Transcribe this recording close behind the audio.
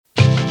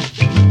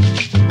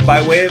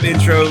By way of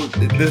intro,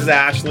 this is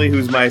Ashley,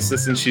 who's my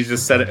assistant. She's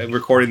just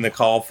recording the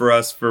call for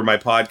us for my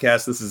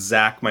podcast. This is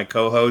Zach, my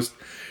co-host.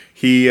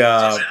 He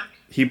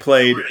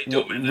played.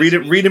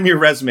 Read him your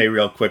resume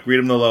real quick. Read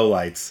him the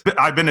lowlights.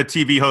 I've been a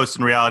TV host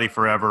in reality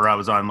forever. I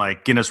was on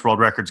like Guinness World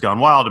Records Gone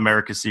Wild,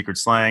 America's Secret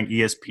Slang,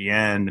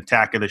 ESPN,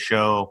 Attack of the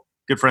Show.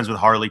 Good friends with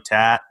Harley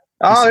Tat.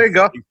 There you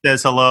go. He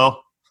says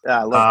hello.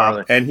 Yeah, I love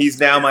Harley. And he's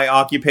now my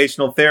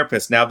occupational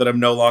therapist. Now that I'm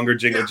no longer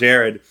Jingle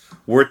Jared,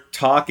 we're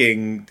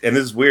talking, and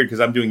this is weird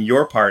because I'm doing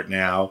your part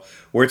now.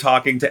 We're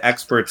talking to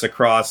experts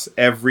across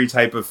every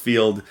type of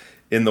field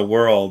in the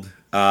world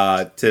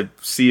to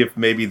see if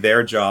maybe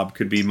their job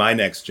could be my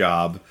next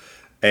job,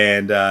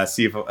 and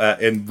see if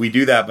and we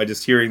do that by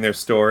just hearing their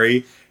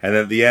story, and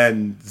then at the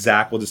end,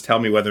 Zach will just tell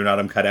me whether or not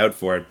I'm cut out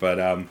for it. But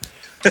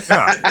that's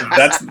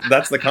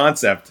the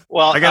concept.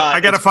 Well, I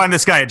got to find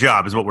this guy a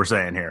job, is what we're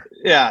saying here.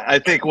 Yeah, I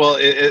think. Well,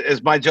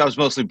 as my job's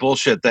mostly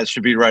bullshit, that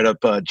should be right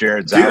up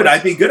Jared's. Dude,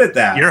 I'd be good at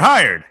that. You're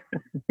hired.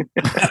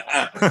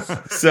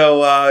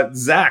 So,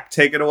 Zach,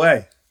 take it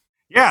away.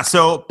 Yeah.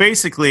 So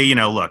basically,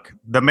 look,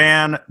 the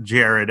man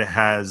Jared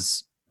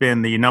has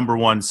been the number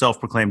one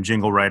self-proclaimed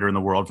jingle writer in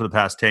the world for the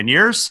past 10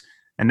 years,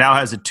 and now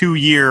has a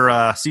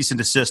 2-year cease and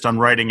desist on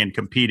writing and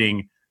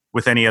competing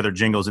with any other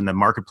jingles in the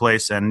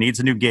marketplace, and needs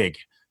a new gig.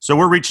 So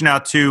we're reaching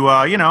out to,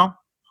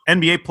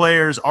 NBA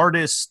players,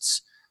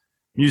 artists,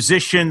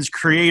 musicians,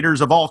 creators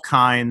of all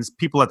kinds,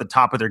 people at the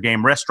top of their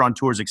game,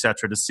 restaurateurs,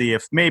 etc., to see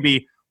if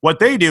maybe what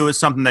they do is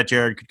something that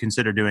Jared could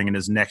consider doing in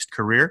his next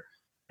career.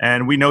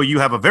 And we know you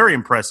have a very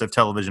impressive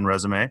television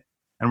resume.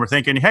 And we're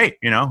thinking, hey,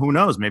 who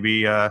knows?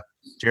 Maybe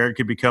Jared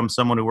could become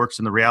someone who works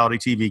in the reality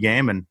TV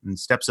game and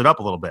steps it up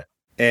a little bit.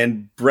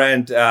 And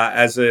Brent,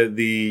 as a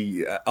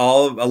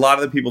lot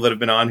of the people that have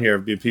been on here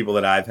have been people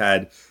that I've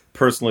had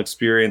personal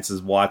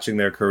experiences watching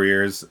their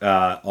careers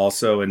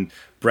also, and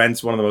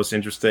Brent's one of the most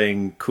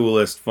interesting,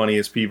 coolest,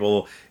 funniest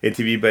people in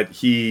TV, but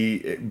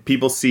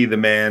people see the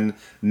man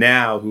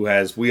now who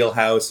has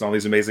Wheelhouse and all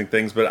these amazing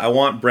things, but I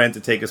want Brent to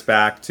take us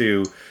back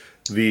to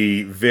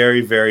the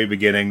very, very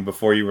beginning,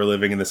 before you were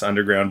living in this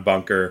underground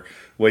bunker,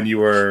 when you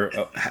were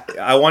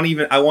I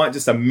want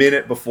just a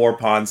minute before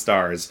Pawn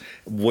Stars,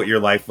 what your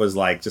life was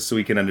like, just so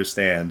we can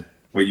understand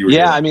what you were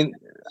doing. I mean,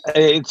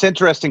 it's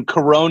interesting.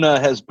 Corona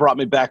has brought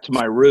me back to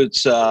my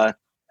roots.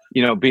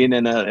 Being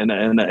in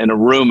a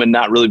room and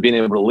not really being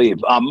able to leave.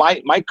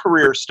 My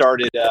career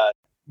started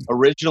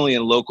originally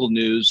in local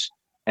news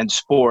and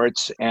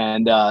sports,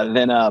 and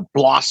then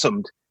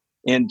blossomed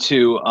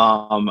into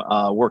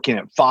working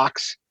at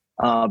Fox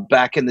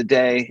back in the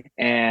day,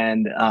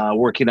 and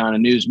working on a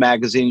news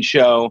magazine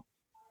show.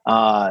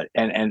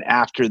 And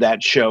after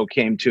that show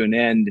came to an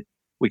end,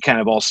 we kind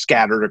of all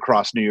scattered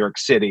across New York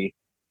City.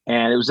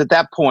 And it was at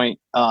that point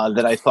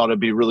that I thought it'd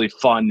be really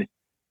fun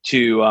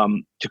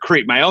to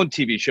create my own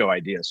TV show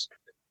ideas.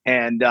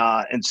 And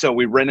so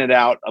we rented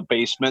out a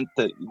basement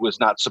that was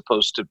not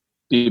supposed to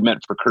be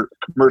meant for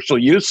commercial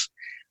use.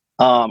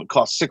 It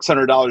cost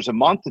 $600 a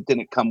month. It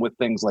didn't come with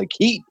things like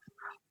heat,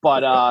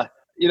 but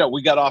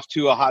we got off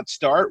to a hot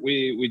start.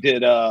 We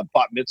did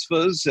bat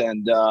mitzvahs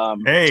and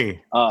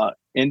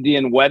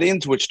Indian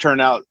weddings, which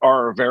turned out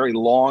are a very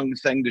long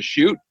thing to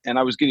shoot. And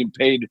I was getting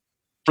paid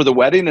for the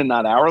wedding and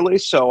not hourly.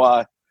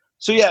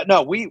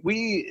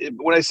 We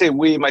when I say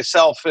we,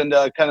 myself and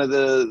kind of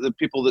the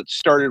people that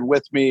started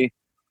with me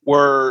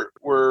were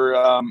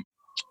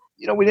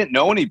we didn't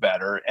know any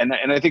better. And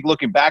I think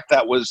looking back,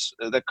 that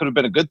could have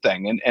been a good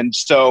thing. And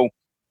so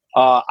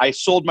I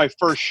sold my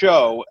first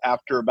show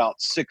after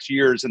about 6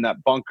 years in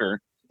that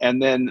bunker.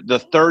 And then the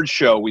third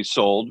show we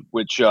sold,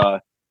 which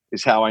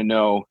is how I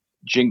know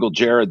Jingle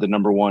Jared, the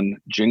number one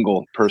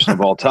jingle person of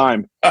all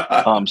time,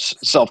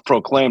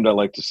 self-proclaimed, I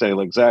like to say,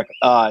 like Zach.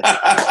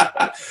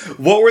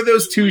 What were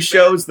those two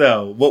shows,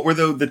 though? What were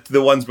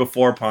the ones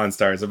before Pawn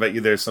Stars? I bet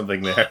you there's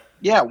something there.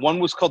 Yeah, one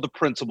was called The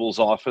Principal's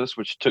Office,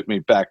 which took me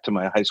back to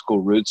my high school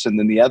roots, and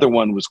then the other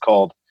one was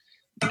called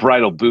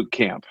Bridal Boot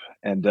Camp.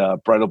 And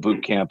Bridal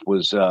Boot Camp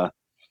was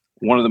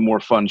one of the more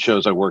fun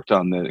shows I worked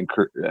on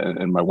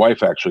and my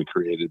wife actually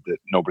created, that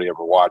nobody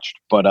ever watched.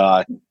 But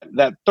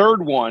that third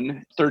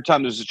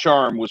time there's a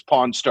charm, was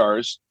Pawn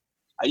Stars.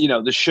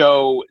 The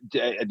show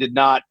did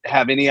not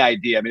have any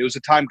idea. I mean, it was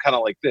a time kind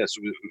of like this.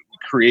 We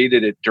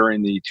created it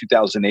during the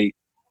 2008,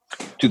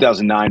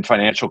 2009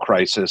 financial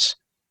crisis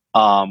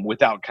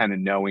without kind of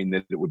knowing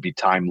that it would be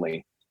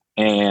timely.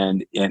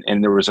 And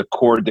there was a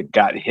chord that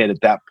got hit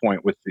at that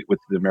point with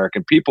the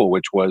American people,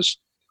 which was,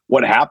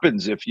 what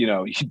happens if, you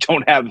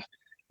don't have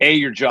A,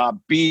 your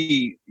job,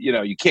 B,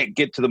 you can't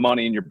get to the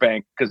money in your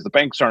bank because the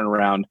banks aren't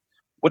around.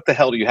 What the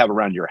hell do you have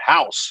around your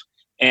house?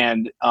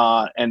 And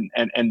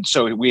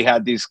so we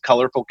had these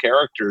colorful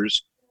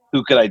characters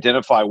who could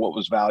identify what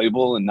was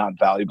valuable and not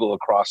valuable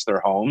across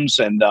their homes.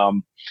 And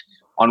on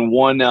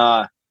one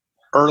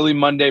early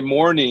Monday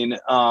morning,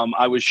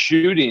 I was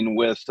shooting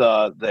with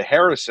the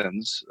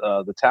Harrisons,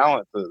 the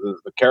talent,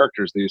 the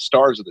characters, the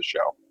stars of the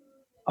show.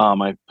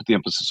 I put the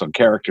emphasis on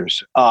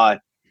characters.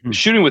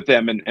 Shooting with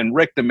them, and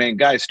Rick, the main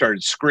guy,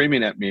 started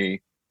screaming at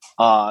me,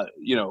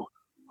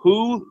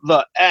 who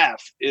the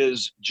F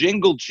is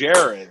Jingle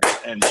Jared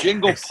and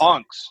Jingle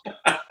Punks?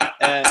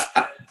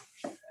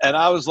 And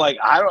I was like,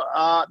 I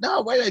don't,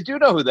 no, wait, I do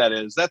know who that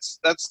is. That's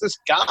this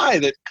guy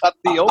that cut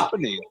the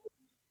opening.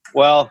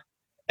 Well,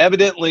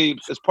 evidently,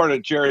 as part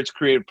of Jared's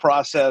creative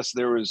process,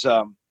 there was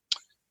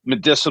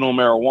medicinal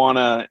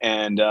marijuana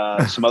and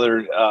some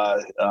other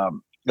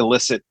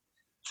illicit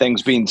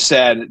things being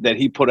said that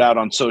he put out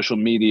on social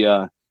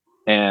media.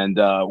 And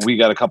we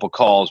got a couple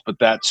calls, but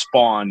that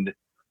spawned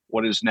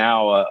what is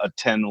now a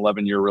 10,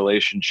 11-year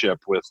relationship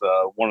with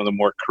one of the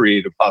more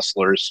creative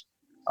hustlers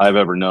I've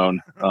ever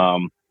known.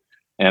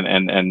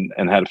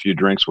 And had a few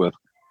drinks with.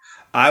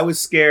 I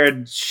was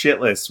scared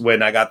shitless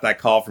when I got that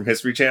call from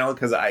History Channel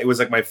because it was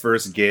like my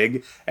first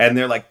gig, and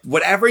they're like,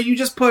 "Whatever you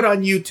just put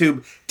on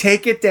YouTube,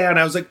 take it down."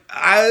 I was like,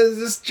 I was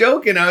just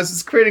joking. I was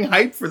just creating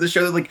hype for the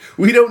show. They're like,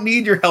 "We don't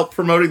need your help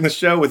promoting the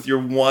show with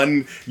your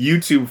one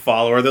YouTube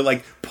follower." They're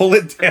like, "Pull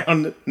it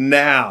down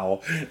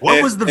now."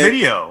 What was the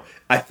video?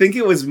 I think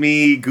it was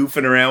me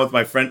goofing around with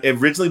my friend.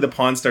 Originally, the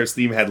Pawn Stars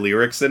theme had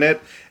lyrics in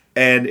it.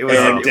 And it was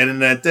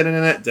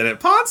like,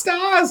 Pawn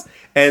Stars!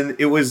 And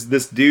it was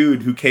this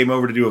dude who came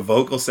over to do a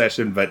vocal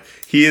session, but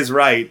he is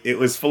right. It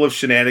was full of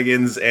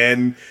shenanigans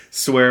and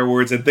swear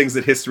words and things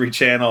that History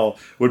Channel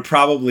would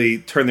probably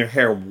turn their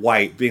hair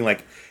white, being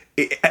like,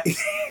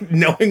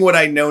 knowing what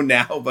I know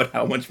now about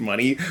how much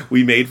money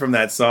we made from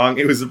that song,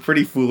 it was a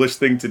pretty foolish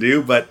thing to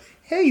do, but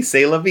hey,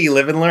 c'est la vie,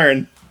 live and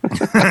learn.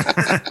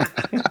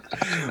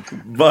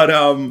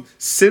 But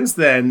since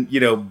then,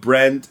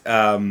 Brent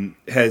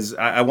has.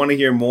 I want to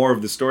hear more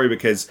of the story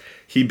because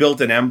he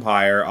built an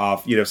empire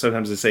off.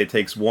 Sometimes they say it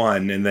takes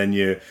one, and then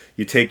you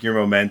take your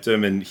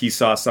momentum. And he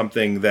saw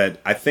something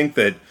that I think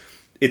that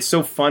it's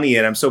so funny,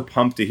 and I'm so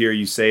pumped to hear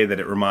you say that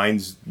it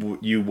reminds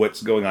you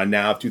what's going on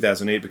now of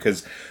 2008,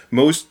 because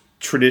most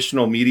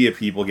traditional media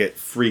people get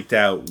freaked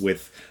out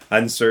with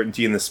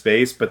uncertainty in the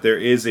space, but there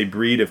is a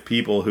breed of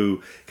people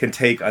who can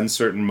take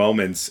uncertain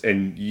moments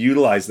and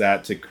utilize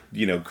that to,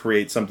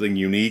 create something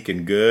unique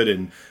and good.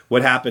 And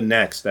what happened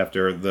next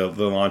after the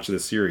launch of the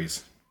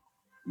series?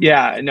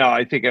 Yeah, no,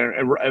 I think,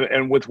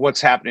 and with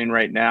what's happening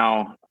right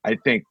now, I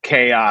think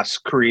chaos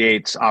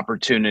creates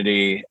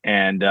opportunity,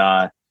 and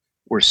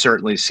we're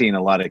certainly seeing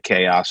a lot of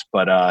chaos,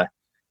 but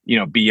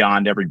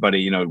beyond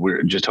everybody,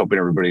 we're just hoping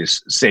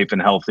everybody's safe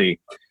and healthy.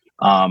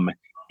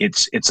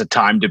 It's a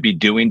time to be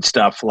doing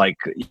stuff like,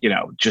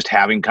 just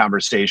having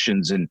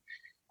conversations and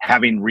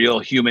having real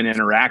human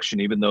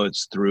interaction, even though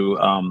it's through,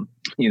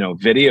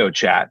 video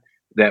chat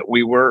that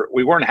we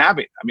weren't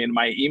having. I mean,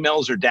 my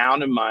emails are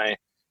down and my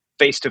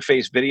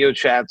face-to-face video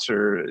chats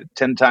are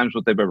 10 times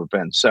what they've ever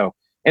been. So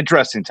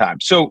interesting time.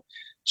 So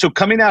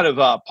coming out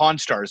of Pawn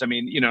Stars, I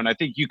mean, and I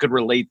think you could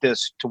relate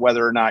this to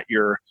whether or not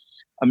you're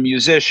a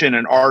musician,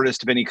 an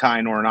artist of any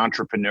kind, or an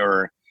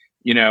entrepreneur.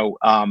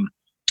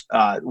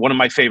 One of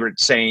my favorite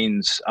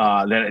sayings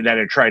that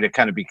I try to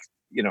kind of be,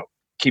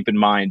 keep in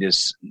mind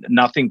is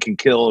nothing can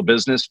kill a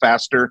business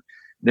faster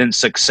than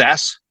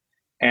success.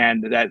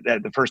 And that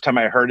the first time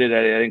I heard it,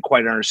 I didn't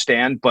quite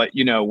understand. But,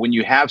 when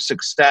you have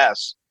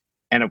success,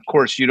 and of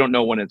course, you don't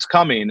know when it's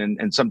coming.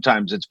 And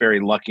sometimes it's very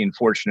lucky and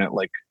fortunate,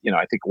 like,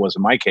 I think it was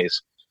in my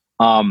case.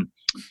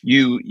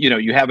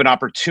 You have an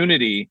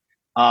opportunity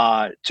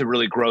to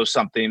really grow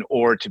something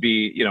or to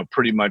be,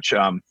 pretty much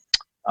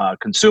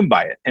consumed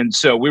by it. And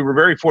so we were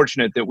very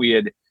fortunate that we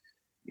had,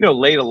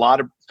 laid a lot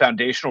of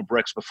foundational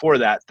bricks before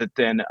that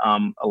then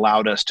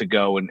allowed us to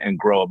go and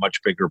grow a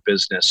much bigger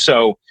business.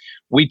 So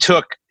we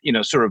took,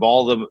 sort of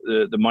all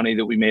the money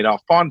that we made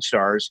off Pawn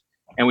Stars,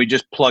 and we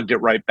just plugged it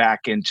right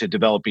back into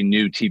developing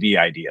new TV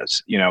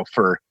ideas,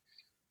 for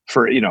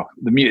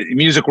the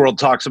music world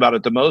talks about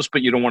it the most,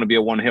 but you don't want to be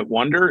a one-hit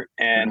wonder.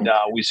 And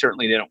we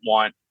certainly didn't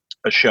want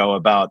a show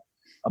about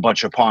a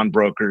bunch of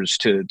pawnbrokers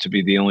to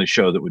be the only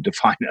show that would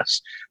define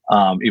us,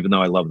 even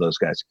though I love those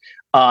guys.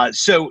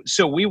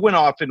 So we went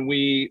off and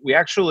we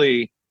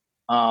actually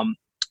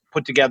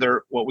put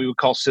together what we would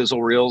call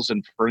sizzle reels.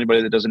 And for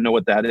anybody that doesn't know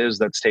what that is,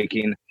 that's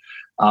taking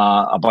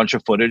a bunch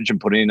of footage and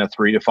putting a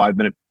 3 to 5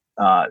 minute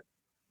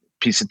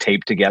piece of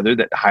tape together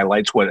that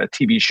highlights what a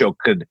TV show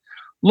could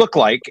look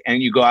like.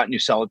 And you go out and you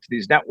sell it to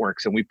these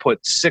networks. And we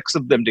put 6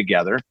 of them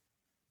together.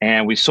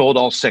 And we sold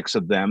all 6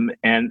 of them,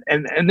 and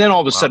then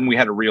all of a sudden we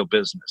had a real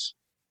business,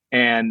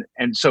 and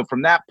so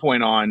from that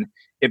point on,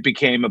 it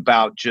became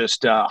about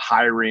just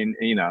hiring,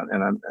 and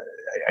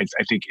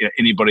I think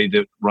anybody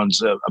that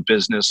runs a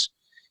business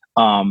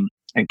and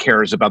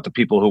cares about the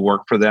people who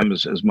work for them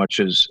as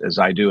much as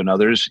I do and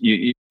others,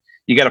 you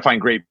got to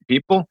find great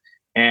people,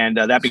 and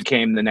that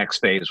became the next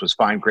phase, was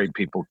find great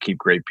people, keep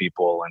great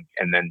people,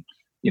 and then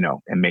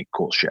and make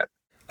cool shit.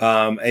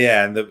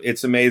 And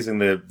it's amazing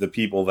the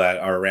people that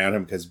are around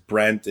him, because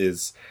Brent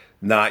is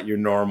not your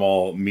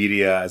normal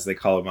media, as they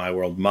call it in my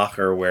world,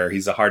 macher, where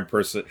he's a hard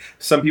person.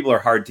 Some people are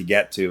hard to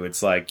get to.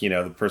 It's like,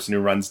 the person who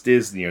runs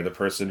Disney or the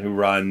person who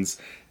runs,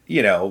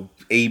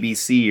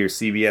 ABC or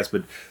CBS.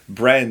 But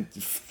Brent,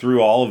 through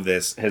all of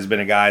this, has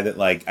been a guy that,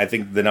 like, I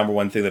think the number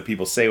one thing that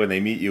people say when they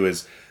meet you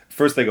is,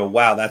 first they go,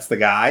 wow, that's the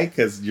guy,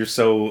 because you're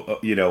so,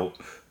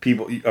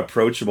 people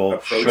approachable.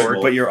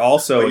 Sure. But you're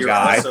also a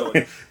guy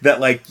that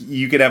like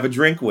you could have a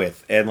drink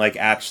with and like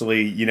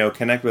actually, you know,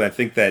 connect with. I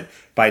think that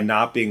by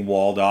not being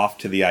walled off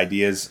to the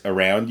ideas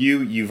around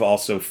you, you've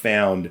also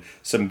found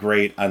some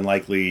great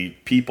unlikely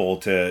people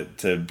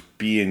to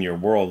be in your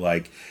world.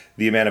 Like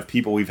the amount of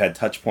people we've had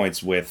touch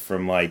points with,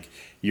 from like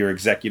your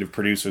executive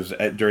producers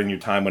during your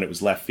time when it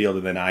was Left Field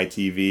and then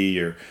ITV,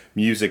 your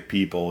music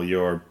people,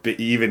 your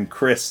even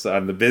Chris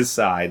on the biz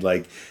side.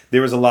 Like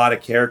there was a lot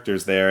of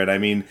characters there. And I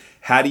mean,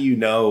 how do you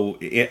know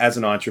as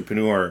an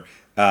entrepreneur,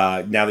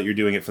 now that you're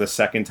doing it for the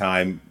second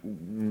time,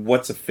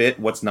 what's a fit,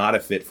 what's not a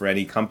fit for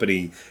any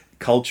company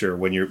culture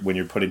when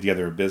you're putting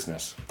together a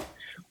business?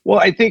 Well,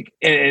 I think,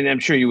 and I'm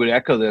sure you would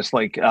echo this,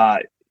 like,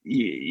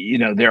 you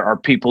know, there are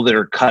people that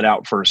are cut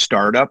out for a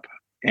startup,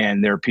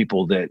 and there are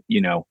people that,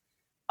 you know,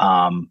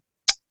 are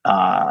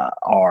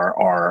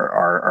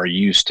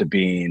used to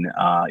being,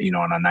 you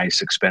know, on a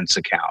nice expense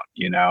account,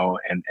 you know,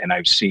 and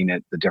I've seen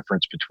it, the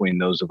difference between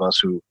those of us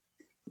who,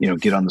 you know,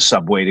 get on the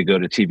subway to go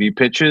to TV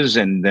pitches,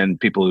 and then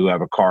people who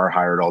have a car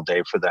hired all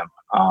day for them.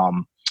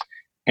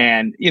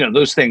 And, you know,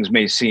 those things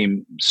may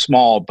seem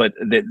small, but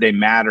they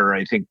matter,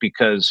 I think,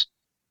 because,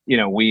 you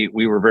know, we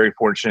were very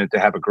fortunate to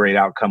have a great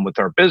outcome with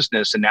our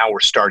business, and now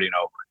we're starting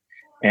over.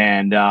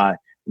 And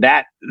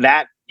that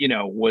you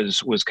know,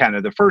 was kind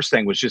of the first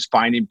thing, was just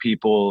finding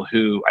people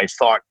who I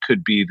thought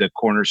could be the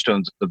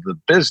cornerstones of the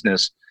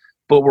business,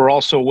 but were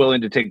also willing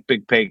to take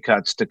big pay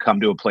cuts to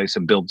come to a place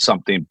and build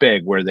something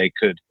big where they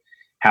could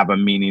have a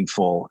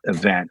meaningful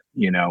event,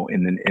 you know,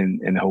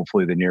 in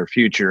hopefully the near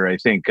future. I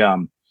think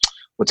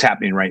what's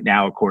happening right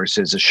now, of course,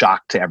 is a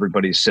shock to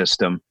everybody's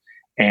system.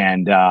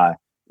 And,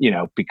 you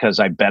know,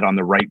 because I bet on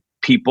the right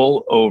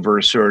people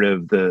over sort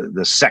of the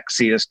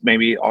sexiest,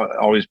 maybe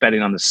always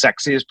betting on the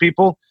sexiest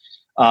people.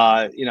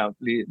 You know,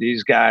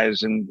 these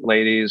guys and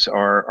ladies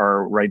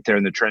are right there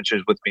in the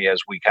trenches with me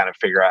as we kind of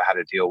figure out how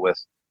to deal with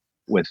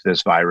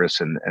this virus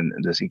and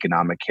this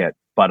economic hit.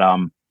 But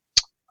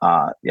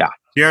yeah.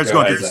 Jared's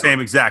going through the same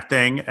exact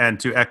thing. And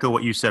to echo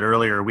what you said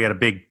earlier, we had a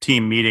big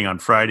team meeting on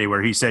Friday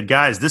where he said,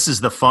 guys, this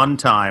is the fun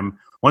time.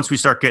 Once we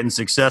start getting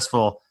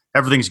successful,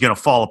 everything's going to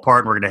fall apart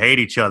and we're going to hate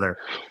each other.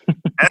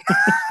 So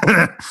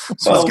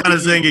it's kind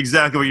of saying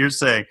exactly what you're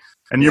saying.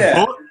 And you're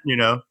both, you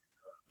know.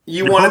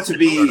 You want it to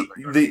be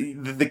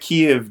the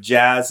key of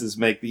jazz is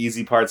make the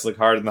easy parts look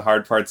hard and the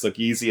hard parts look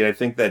easy. And I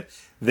think that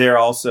there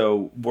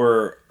also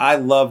I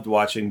loved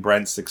watching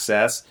Brent's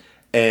success.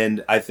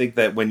 And I think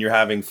that when you're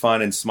having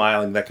fun and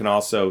smiling, that can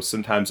also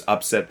sometimes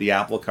upset the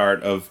apple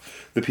cart of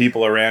the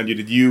people around you.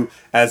 Did you,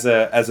 as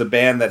a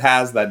band that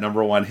has that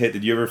number one hit,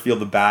 did you ever feel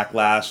the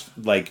backlash,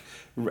 like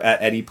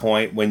at any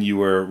point when you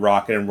were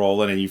rocking and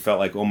rolling and you felt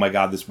like, oh my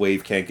God, this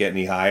wave can't get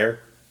any higher?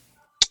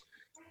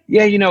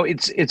 Yeah, you know,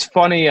 it's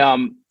funny. I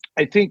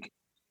think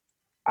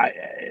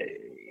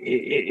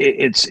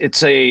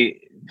it's a,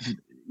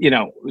 you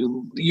know,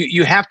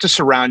 you have to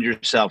surround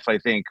yourself, I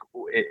think,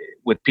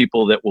 with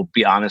people that will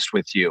be honest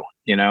with you,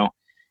 you know,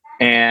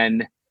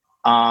 and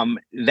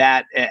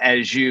that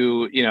as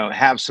you know,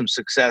 have some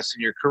success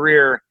in your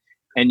career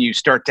and you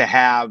start to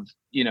have,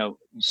 you know,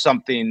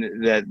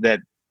 something that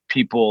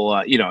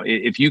people, you know,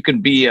 if you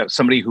can be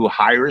somebody who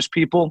hires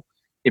people,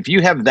 if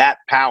you have that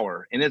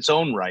power in its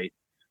own right,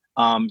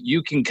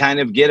 you can kind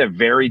of get a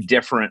very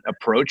different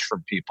approach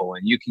from people,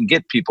 and you can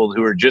get people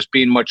who are just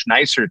being much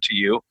nicer to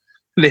you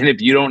than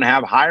if you don't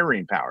have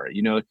hiring power.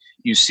 You know,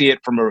 you see it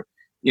from a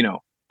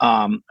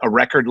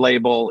record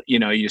label, you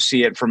know, you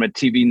see it from a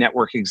TV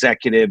network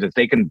executive. If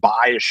they can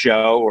buy a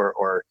show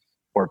or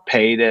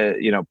pay to,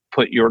 you know,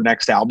 put your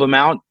next album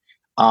out,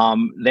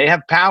 they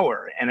have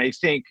power. And I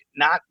think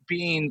not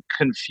being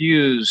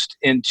confused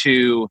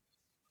into,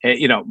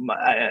 you know,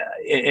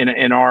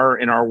 in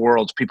our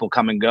worlds, people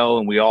come and go,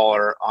 and we all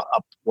are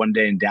up one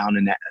day and down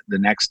in the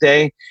next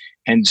day.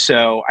 And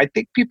so I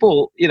think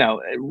people, you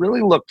know,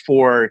 really look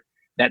for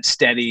that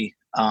steady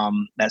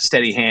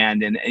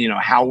hand, and, you know,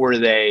 how were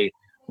they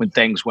when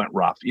things went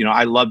rough? You know,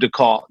 I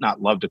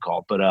not love to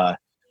call, but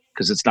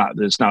because it's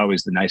not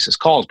always the nicest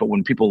calls, but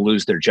when people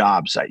lose their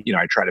jobs, I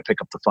try to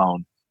pick up the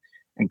phone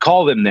and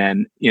call them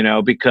then, you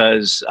know,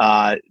 because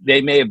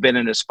they may have been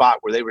in a spot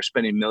where they were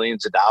spending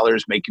millions of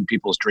dollars making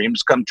people's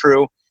dreams come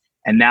true,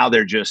 and now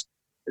they're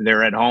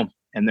at home,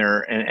 and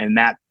and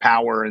that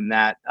power and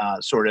that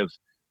sort of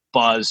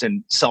buzz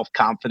and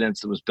self-confidence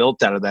that was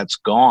built out of that's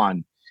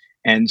gone.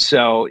 And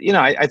so, you know,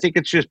 I think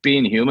it's just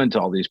being human to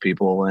all these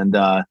people, and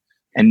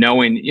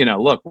knowing, you know,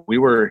 look,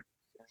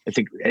 I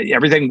think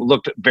everything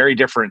looked very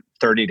different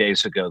 30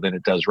 days ago than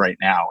it does right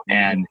now.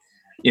 And,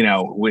 you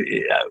know,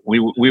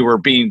 we were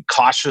being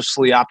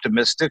cautiously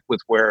optimistic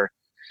with where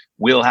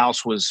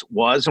Wheelhouse was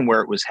and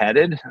where it was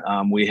headed.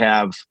 We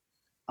have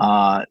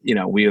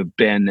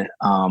been,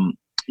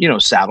 you know,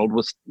 saddled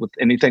with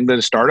anything that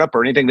a startup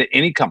or anything that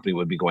any company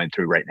would be going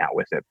through right now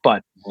with it.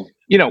 But,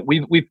 you know,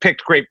 we've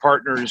picked great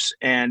partners,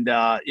 and,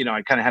 you know,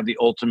 I kind of have the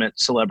ultimate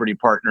celebrity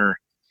partner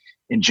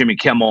in Jimmy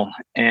Kimmel,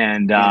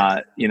 and,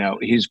 you know,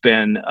 he's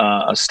been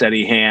a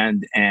steady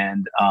hand,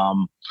 and,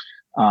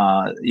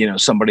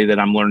 somebody that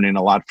I'm learning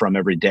a lot from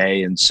every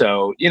day. And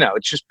so,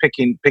 it's just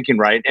picking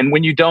right. And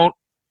when you don't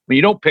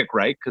pick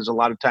right, because a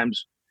lot of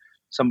times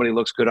somebody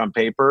looks good on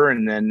paper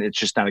and then it's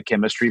just not a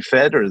chemistry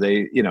fit, or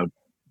they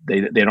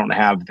don't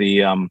have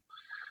the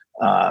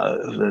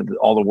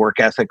all the work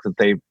ethic that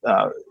they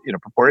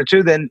purported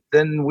to,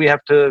 then we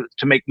have to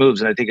make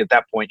moves. And I think at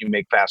that point you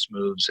make fast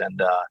moves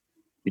and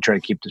you try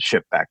to keep the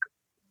ship back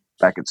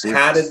at sea.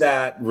 How did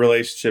that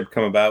relationship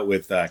come about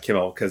with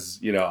Kimmel?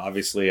 Because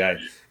obviously I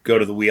go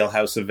to the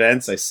Wheelhouse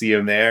events, I see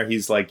him there.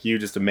 He's like you,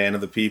 just a man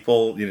of the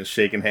people,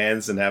 shaking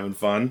hands and having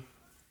fun.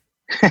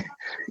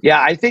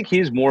 Yeah, I think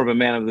he's more of a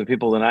man of the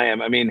people than I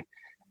am. I mean,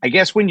 I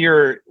guess when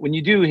you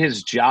do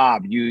his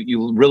job,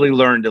 you really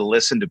learn to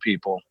listen to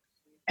people.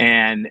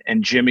 And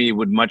Jimmy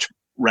would much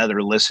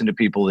rather listen to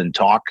people than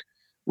talk,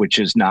 which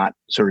is not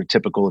sort of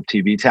typical of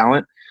TV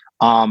talent.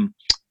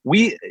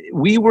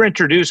 We were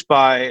introduced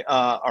by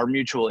our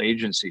mutual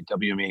agency,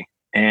 WME,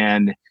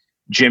 and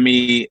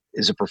Jimmy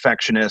is a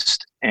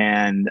perfectionist,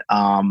 and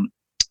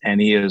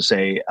he is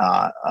he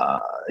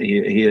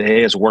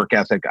has a work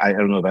ethic I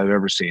don't know if I've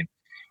ever seen,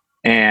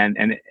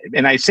 and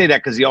I say that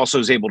because he also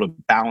is able to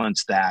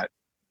balance that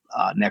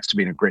next to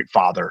being a great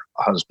father,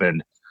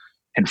 husband,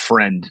 and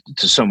friend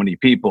to so many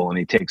people, and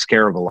he takes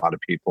care of a lot of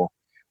people.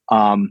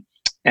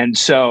 And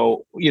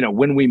so,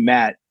 when we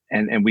met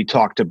and we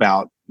talked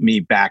about me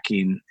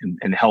backing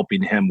and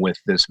helping him with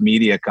this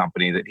media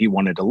company that he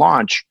wanted to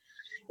launch,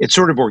 it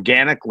sort of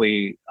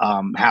organically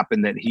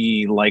happened that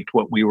he liked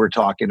what we were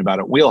talking about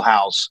at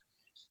Wheelhouse.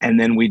 And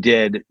then we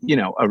did,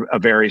 a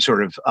very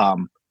sort of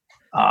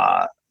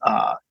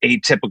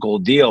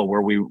atypical deal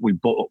where we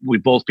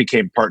both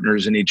became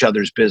partners in each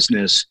other's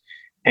business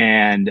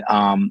and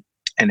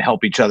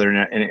help each other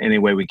in any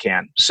way we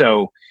can.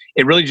 So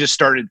it really just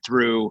started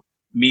through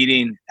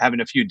meeting,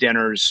 having a few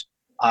dinners,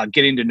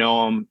 getting to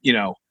know him.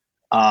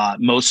 Not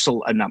most,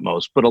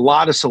 but a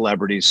lot of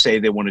celebrities say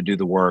they want to do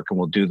the work and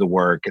will do the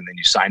work, and then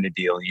you sign a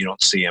deal and you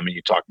don't see them and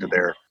you talk to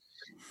their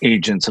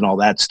agents and all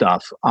that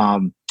stuff.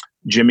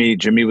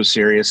 Jimmy was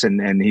serious,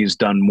 and he's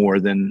done more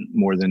than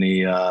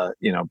he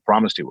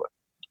promised he would,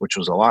 which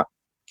was a lot.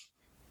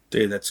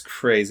 Dude, that's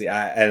crazy.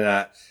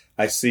 I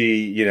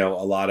see, a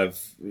lot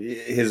of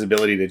his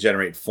ability to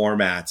generate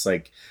formats.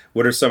 Like,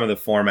 what are some of the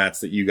formats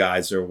that you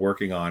guys are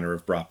working on or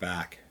have brought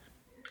back?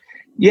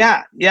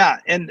 Yeah.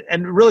 And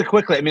really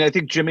quickly, I mean, I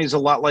think Jimmy's a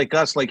lot like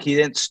us. Like, he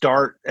didn't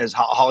start as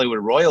Hollywood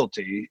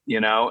royalty,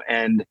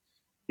 and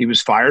he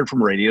was fired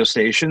from radio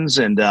stations,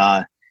 and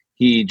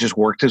he just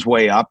worked his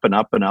way up and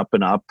up and up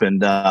and up.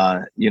 And,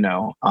 and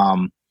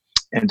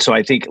so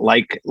I think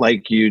like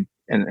you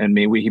and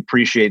me, he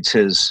appreciates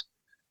his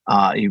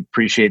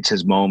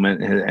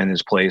moment and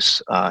his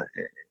place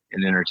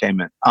in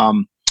entertainment.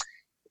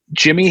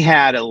 Jimmy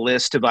had a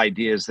list of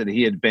ideas that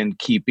he had been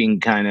keeping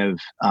kind of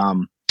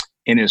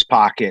in his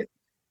pocket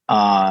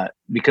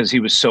because he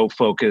was so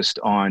focused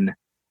on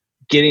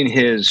getting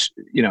his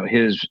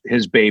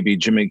baby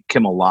Jimmy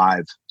Kimmel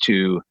Live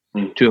to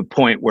a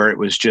point where it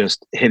was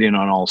just hitting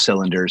on all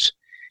cylinders.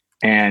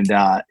 And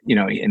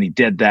and he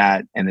did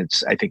that, and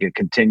I think it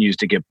continues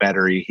to get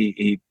better.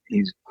 He's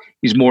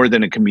more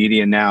than a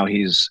comedian now.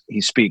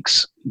 He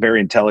speaks very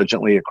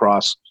intelligently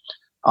across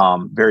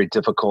very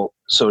difficult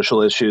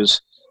social issues,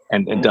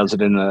 and does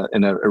it in a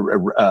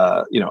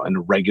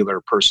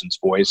regular person's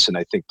voice. And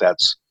I think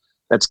that's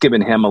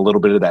given him a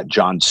little bit of that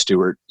Jon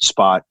Stewart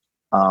spot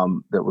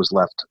that was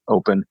left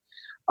open.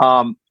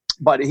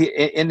 But he,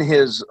 in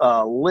his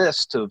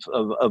list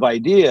of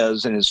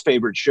ideas, and his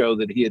favorite show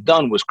that he had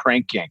done was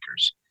Crank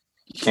Yankers.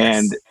 Yes.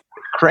 And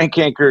Crank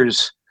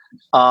Yankers,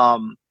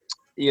 for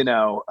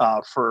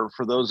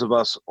those of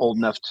us old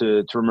enough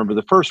to remember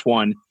the first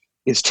one,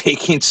 is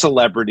taking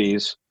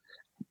celebrities,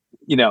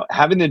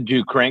 having them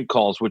do crank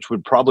calls, which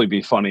would probably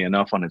be funny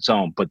enough on its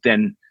own, but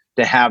then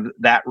to have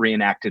that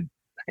reenacted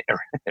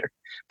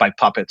by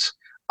puppets,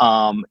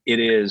 it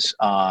is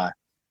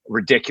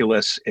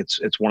ridiculous.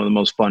 It's one of the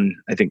most fun,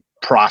 I think,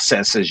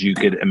 processes you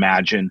could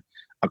imagine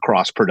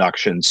across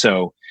production.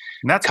 So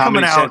and that's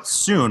coming out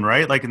soon,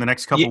 right? Like in the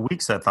next couple of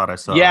weeks, I thought I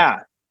saw.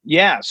 Yeah.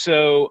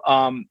 So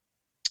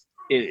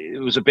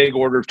it was a big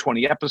order of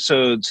 20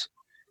 episodes.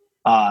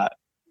 They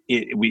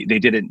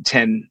did it in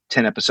 10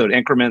 episode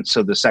increments.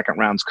 So the second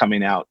round's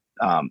coming out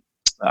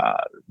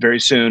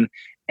very soon.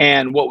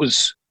 And what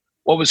was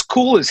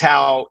cool is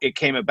how it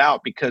came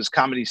about, because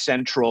Comedy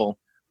Central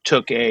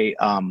took a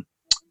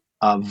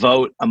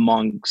vote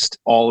amongst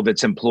all of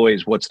its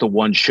employees. What's the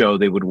one show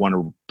they would want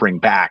to bring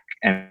back?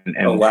 And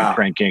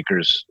Crank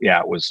Yankers,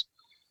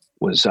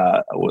 was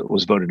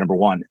voted number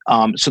one.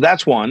 So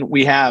that's one.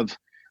 We have,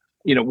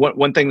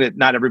 one thing that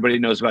not everybody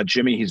knows about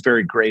Jimmy, he's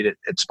very great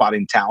at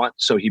spotting talent.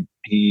 So he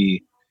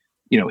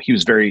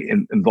was very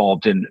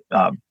involved in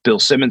Bill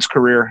Simmons'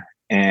 career,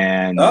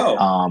 and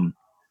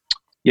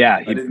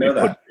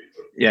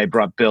he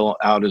brought Bill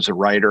out as a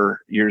writer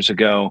years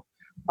ago.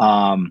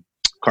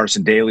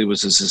 Carson Daly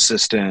was his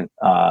assistant.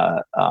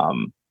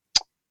 Adam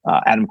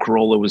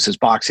Carolla was his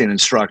boxing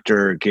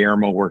instructor.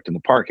 Guillermo worked in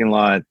the parking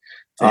lot.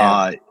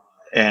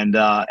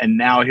 and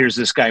now here's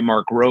this guy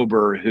Mark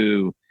Rober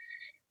who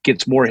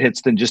gets more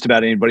hits than just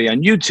about anybody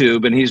on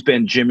YouTube, and he's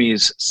been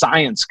Jimmy's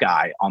science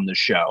guy on the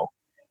show.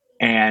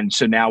 And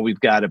so now we've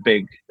got a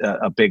big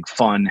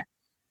fun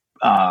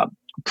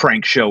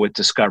prank show with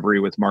Discovery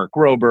with Mark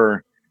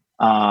Rober,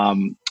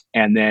 and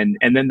then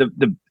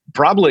the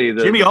probably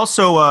the Jimmy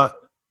also.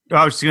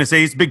 I was going to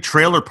say he's a big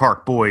Trailer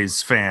Park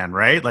Boys fan,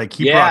 right? Like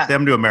he brought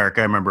them to America.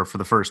 I remember for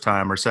the first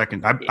time or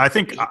second. I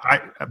think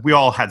we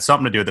all had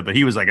something to do with it, but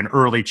he was like an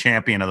early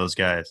champion of those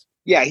guys.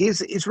 Yeah,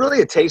 he's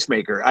really a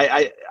tastemaker.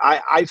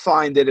 I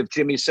find that if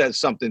Jimmy says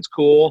something's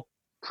cool,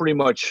 pretty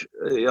much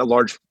a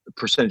large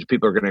percentage of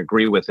people are going to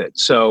agree with it.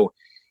 So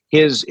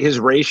his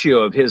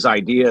ratio of his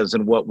ideas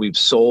and what we've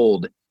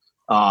sold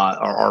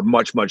are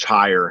much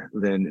higher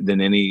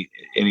than any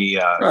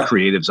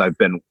creatives I've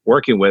been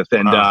working with.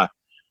 And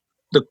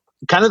the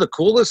kind of the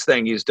coolest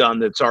thing he's done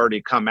that's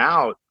already come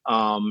out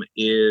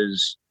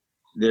is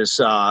this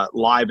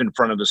live in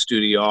front of a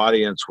studio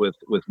audience with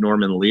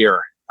Norman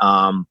Lear.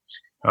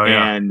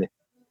 And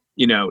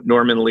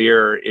Norman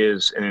Lear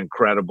is an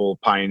incredible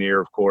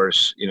pioneer, of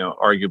course,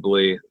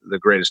 arguably the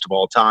greatest of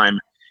all time.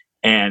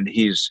 And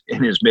he's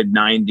in his mid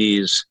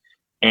 90s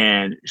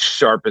and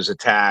sharp as a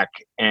tack,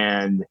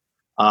 and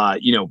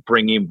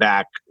bringing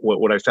back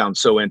what I found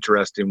so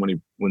interesting when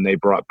they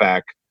brought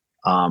back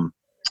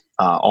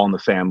All in the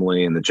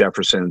Family and the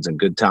Jeffersons and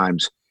Good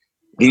Times.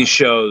 These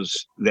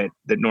shows that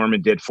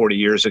Norman did 40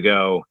 years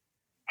ago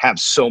have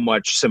so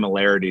much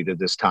similarity to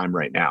this time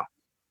right now.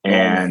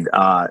 And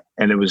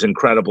it was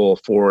incredible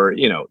for,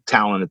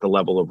 talent at the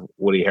level of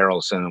Woody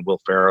Harrelson and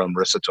Will Ferrell and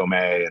Marissa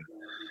Tomei and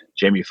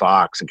Jamie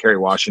Foxx and Kerry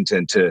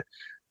Washington to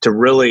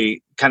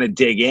really kind of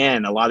dig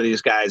in. A lot of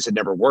these guys had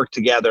never worked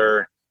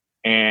together,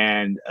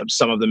 and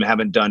some of them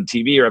haven't done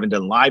TV or haven't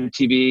done live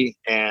TV,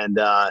 and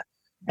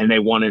they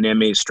won an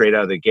Emmy straight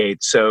out of the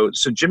gate. So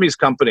Jimmy's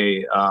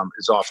company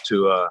is off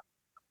to a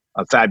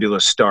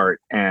fabulous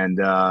start, and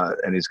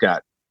he's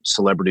got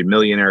Celebrity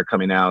Millionaire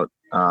coming out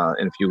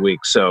in a few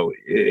weeks. So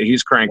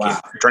he's cranky.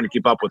 Wow. I'm trying to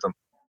keep up with him.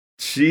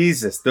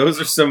 Jesus, those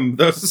are some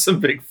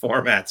big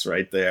formats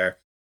right there.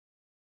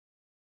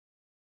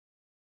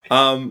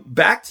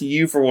 Back to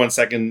you for 1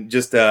 second.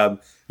 Just we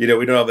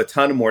don't have a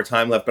ton of more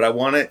time left, but I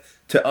want it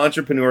to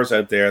entrepreneurs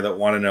out there that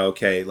want to know,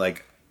 okay,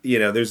 like,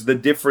 there's the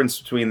difference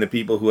between the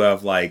people who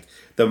have like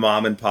the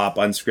mom and pop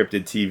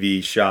unscripted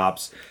TV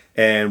shops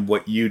and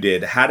what you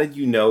did. How did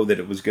you know that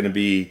it was going to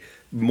be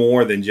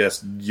more than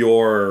just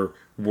your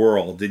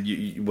world?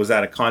 Was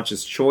that a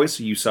conscious choice,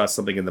 or you saw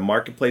something in the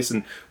marketplace?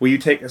 And will you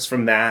take us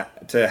from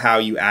that to how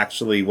you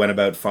actually went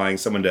about finding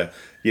someone to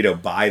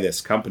buy this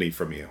company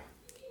from you?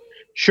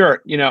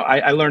 Sure.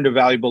 I learned a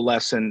valuable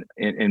lesson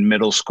in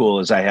middle school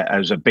as I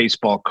was a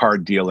baseball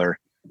card dealer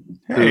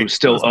who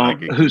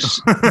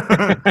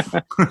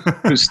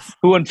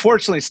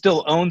unfortunately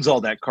still owns all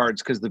that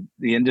cards because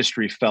the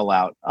industry fell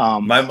out.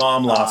 My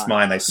mom lost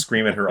mine. I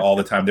scream at her all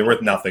the time. They're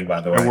worth nothing,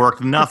 by the way. They're worth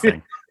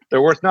nothing.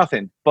 They're worth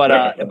nothing. But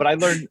I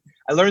learned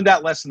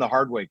that lesson the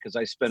hard way, because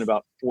I spent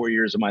about 4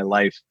 years of my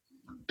life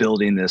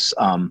building this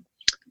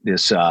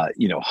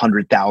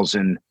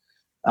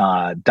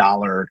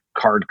 $100,000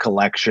 card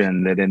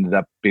collection that ended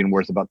up being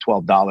worth about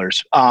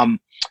 $12.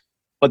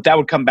 But that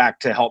would come back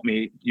to help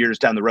me years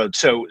down the road.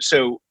 So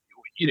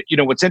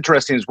what's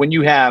interesting is when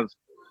you have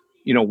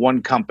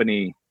one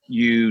company,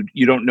 you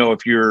don't know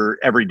if you're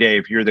every day,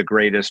 if you're the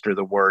greatest or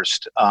the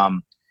worst.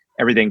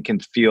 Everything can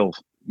feel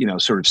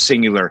sort of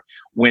singular.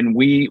 When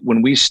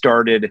we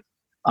started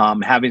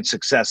having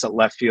success at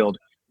Left Field,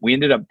 we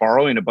ended up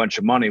borrowing a bunch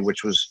of money,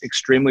 which was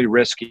extremely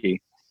risky,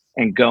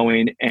 and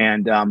going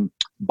and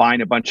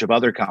buying a bunch of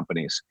other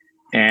companies,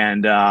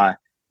 and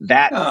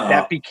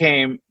that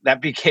became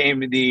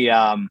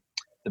the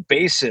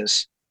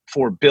basis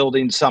for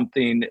building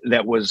something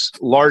that was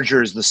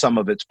larger as the sum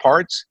of its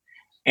parts.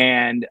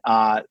 And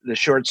the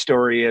short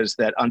story is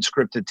that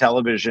unscripted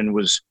television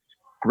was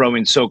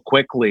growing so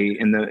quickly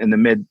in the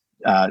mid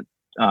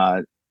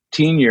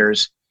teen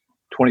years,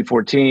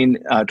 2014,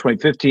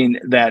 2015,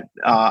 that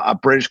a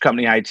British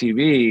company,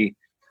 ITV,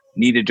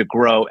 needed to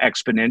grow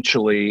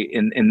exponentially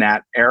in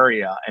that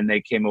area. And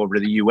they came over to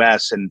the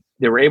US, and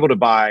they were able to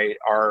buy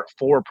our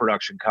 4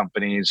 production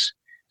companies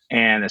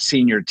and a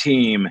senior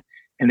team.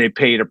 And they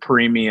paid a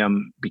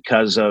premium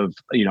because of,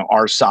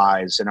 our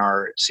size and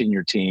our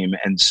senior team.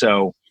 And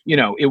so,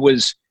 it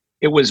was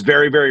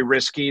very, very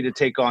risky to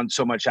take on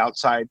so much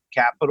outside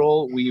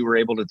capital. We were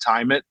able to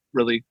time it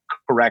really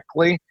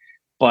correctly,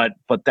 but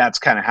that's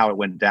kind of how it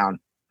went down.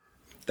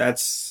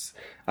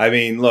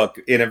 Look,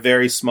 in a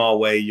very small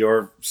way,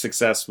 your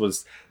success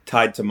was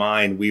tied to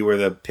mine. We were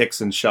the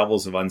picks and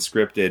shovels of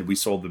unscripted. We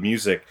sold the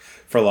music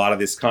for a lot of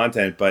this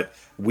content, but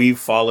we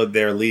followed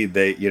their lead.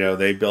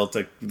 They built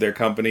their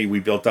company.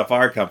 We built up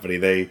our company.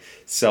 They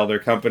sell their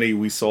company.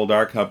 We sold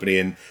our company.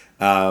 And,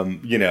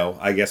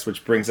 I guess,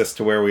 which brings us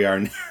to where we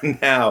are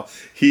now.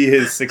 He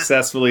has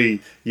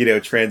successfully,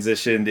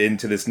 transitioned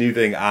into this new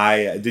thing.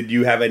 Did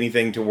you have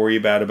anything to worry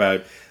about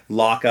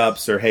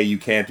lockups or, hey, you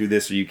can't do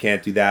this or you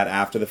can't do that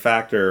after the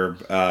fact, or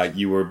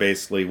you were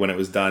basically, when it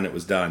was done, it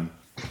was done?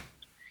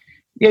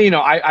 Yeah,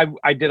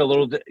 I did a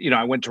little,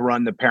 I went to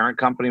run the parent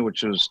company,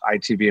 which was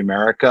ITV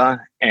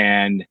America,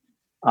 and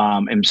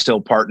am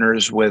still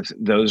partners with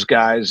those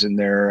guys, and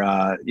they're,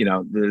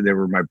 they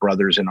were my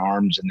brothers in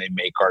arms, and they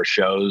make our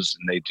shows,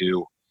 and they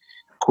do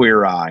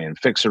Queer Eye and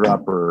Fixer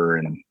Upper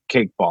and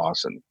Cake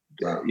Boss and,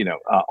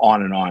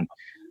 on and on,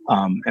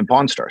 and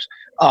Pawn Stars.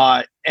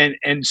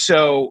 And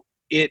so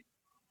it,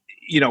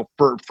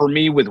 for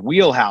me with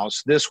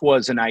Wheelhouse, this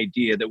was an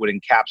idea that would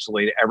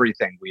encapsulate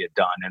everything we had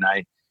done. And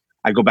I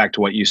go back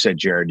to what you said,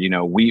 Jared.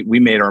 We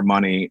made our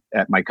money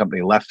at my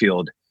company Left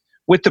Field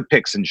with the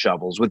picks and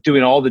shovels, with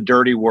doing all the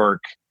dirty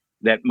work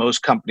that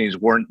most companies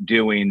weren't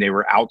doing. They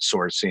were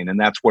outsourcing, and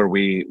that's where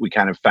we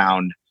kind of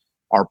found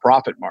our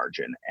profit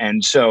margin.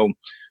 And so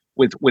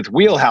with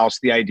Wheelhouse,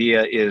 the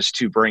idea is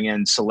to bring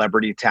in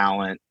celebrity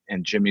talent,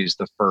 and Jimmy's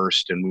the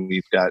first, and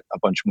we've got a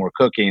bunch more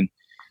cooking,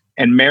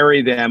 and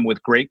marry them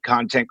with great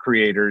content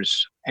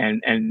creators,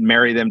 and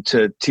marry them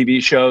to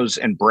TV shows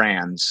and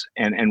brands,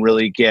 and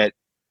really get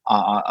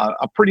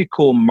a pretty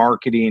cool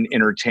marketing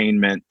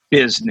entertainment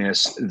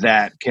business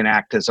that can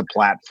act as a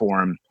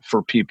platform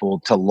for people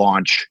to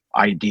launch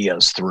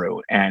ideas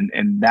through. And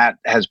that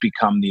has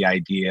become the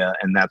idea.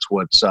 And that's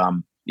what's,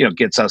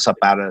 gets us up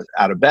out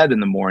of bed in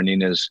the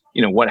morning is,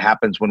 what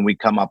happens when we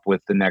come up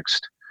with the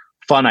next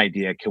fun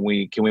idea? Can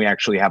we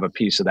actually have a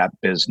piece of that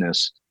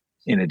business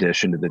in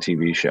addition to the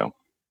TV show?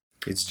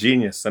 It's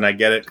genius. And I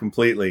get it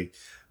completely.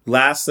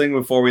 Last thing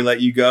before we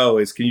let you go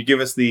is, can you give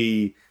us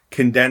the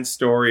condensed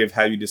story of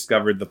how you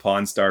discovered the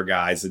Pawn Star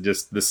guys and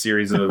just the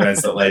series of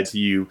events that led to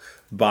you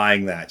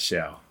buying that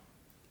show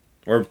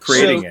or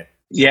creating it?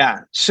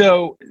 Yeah.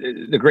 So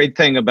the great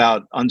thing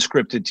about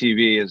unscripted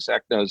TV, as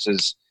Zach knows,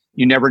 is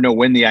you never know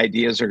when the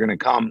ideas are going to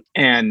come.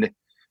 And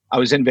I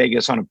was in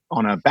Vegas on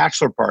a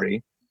bachelor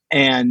party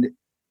and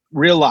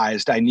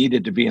realized I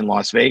needed to be in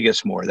Las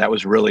Vegas more. That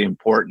was really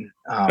important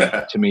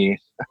to me.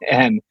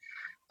 And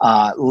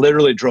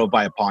literally drove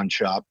by a pawn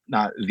shop,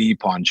 not the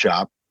pawn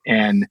shop,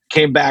 and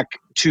came back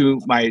to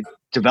my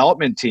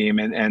development team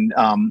and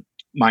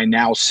my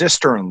now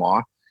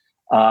sister-in-law,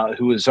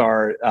 who is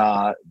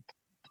our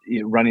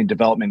running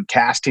development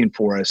casting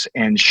for us.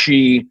 And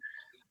she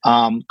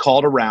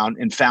called around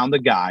and found the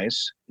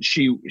guys.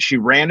 She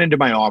ran into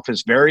my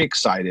office very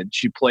excited.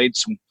 She played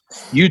some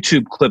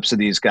YouTube clips of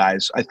these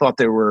guys. I thought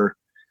they were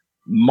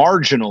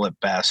marginal at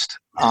best.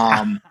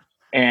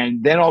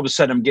 And then all of a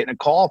sudden I'm getting a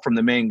call from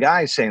the main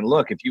guy saying,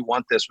 look, if you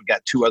want this, we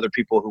got 2 other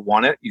people who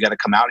want it. You got to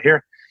come out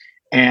here.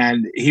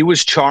 And he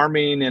was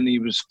charming and he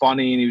was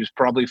funny and he was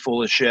probably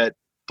full of shit.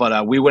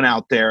 But we went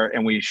out there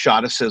and we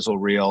shot a sizzle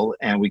reel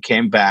and we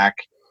came back,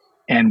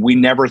 and we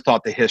never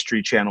thought the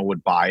History Channel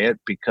would buy it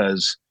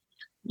because,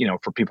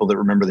 for people that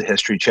remember the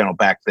History Channel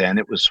back then,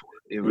 it was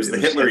the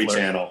Hitler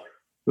Channel.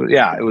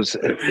 Yeah, it was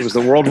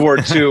the World War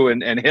II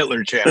and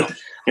Hitler Channel.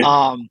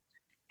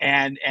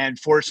 And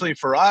fortunately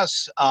for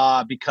us,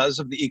 because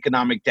of the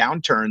economic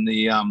downturn,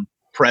 the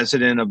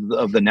president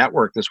of the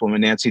network, this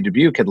woman, Nancy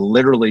Dubuque, had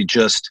literally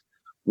just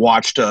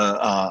watched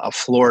a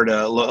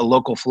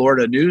local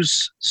Florida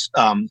news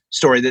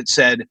story that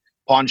said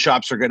pawn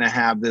shops are going to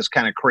have this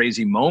kind of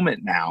crazy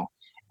moment now.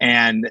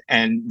 And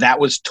that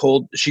was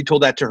she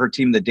told that to her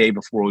team the day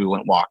before we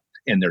walked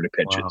in there to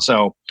pitch it.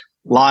 So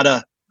a lot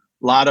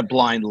of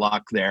blind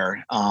luck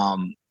there.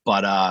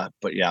 But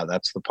yeah,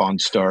 that's the Pawn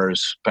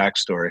Stars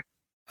backstory.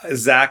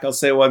 Zach, I'll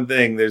say one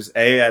thing.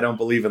 I don't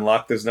believe in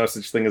luck. There's no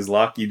such thing as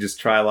luck. You just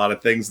try a lot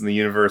of things and the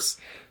universe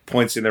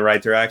points you in the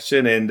right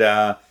direction.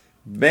 And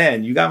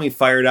man, you got me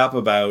fired up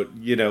about,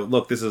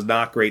 look, this is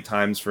not great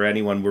times for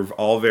anyone. We're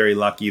all very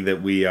lucky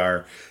that we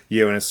are,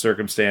 in a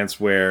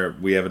circumstance where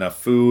we have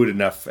enough food,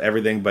 enough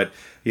everything. But,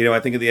 I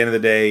think at the end of the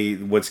day,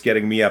 what's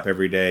getting me up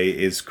every day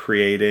is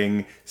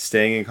creating,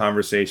 staying in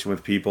conversation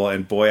with people.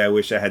 And boy, I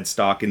wish I had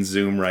stock in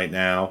Zoom right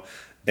now.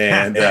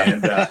 And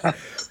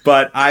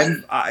but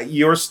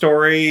your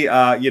story,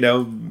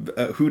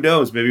 who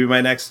knows, maybe my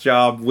next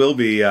job will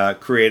be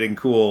creating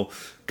cool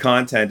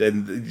content.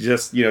 And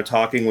just,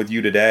 talking with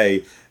you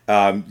today,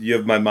 you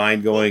have my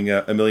mind going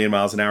a million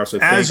miles an hour. So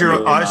as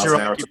your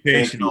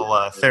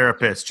occupational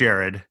therapist,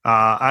 Jared,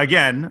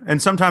 again,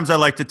 and sometimes I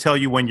like to tell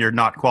you when you're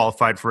not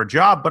qualified for a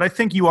job, but I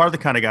think you are the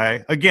kind of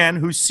guy, again,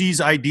 who sees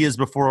ideas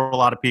before a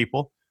lot of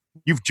people.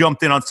 You've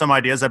jumped in on some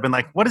ideas. I've been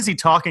like, what is he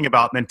talking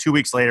about? And then 2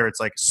 weeks later, it's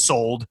like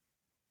sold.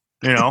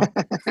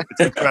 It's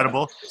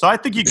incredible. So I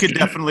think you could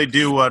definitely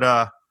do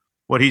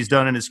what he's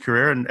done in his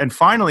career. And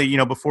finally,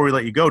 before we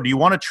let you go, do you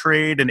want to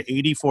trade an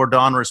 84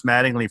 Donruss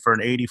Mattingly for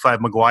an 85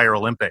 McGuire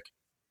Olympic?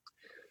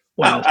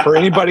 Well, for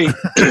anybody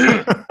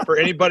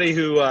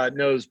who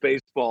knows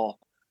baseball,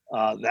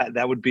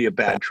 that would be a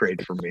bad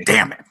trade for me.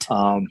 Damn it.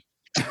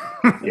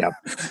 Yeah.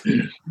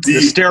 The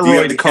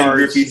steroid card.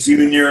 Griffey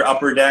Jr.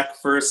 Upper Deck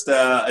first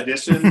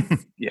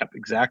edition. Yep,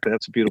 exactly.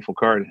 That's a beautiful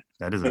card.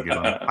 That is a good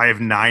one. I have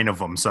 9 of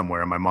them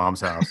somewhere in my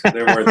mom's house.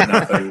 They're worth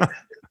nothing.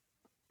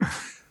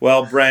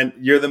 Well, Brent,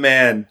 you're the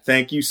man.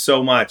 Thank you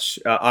so much.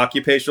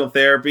 Occupational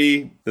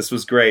therapy, this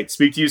was great.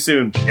 Speak to you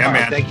soon. Yeah,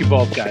 man. Thank you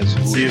both, guys.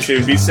 See you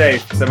soon. Be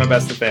safe. Send my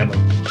best to family.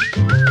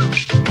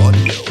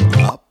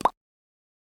 Audio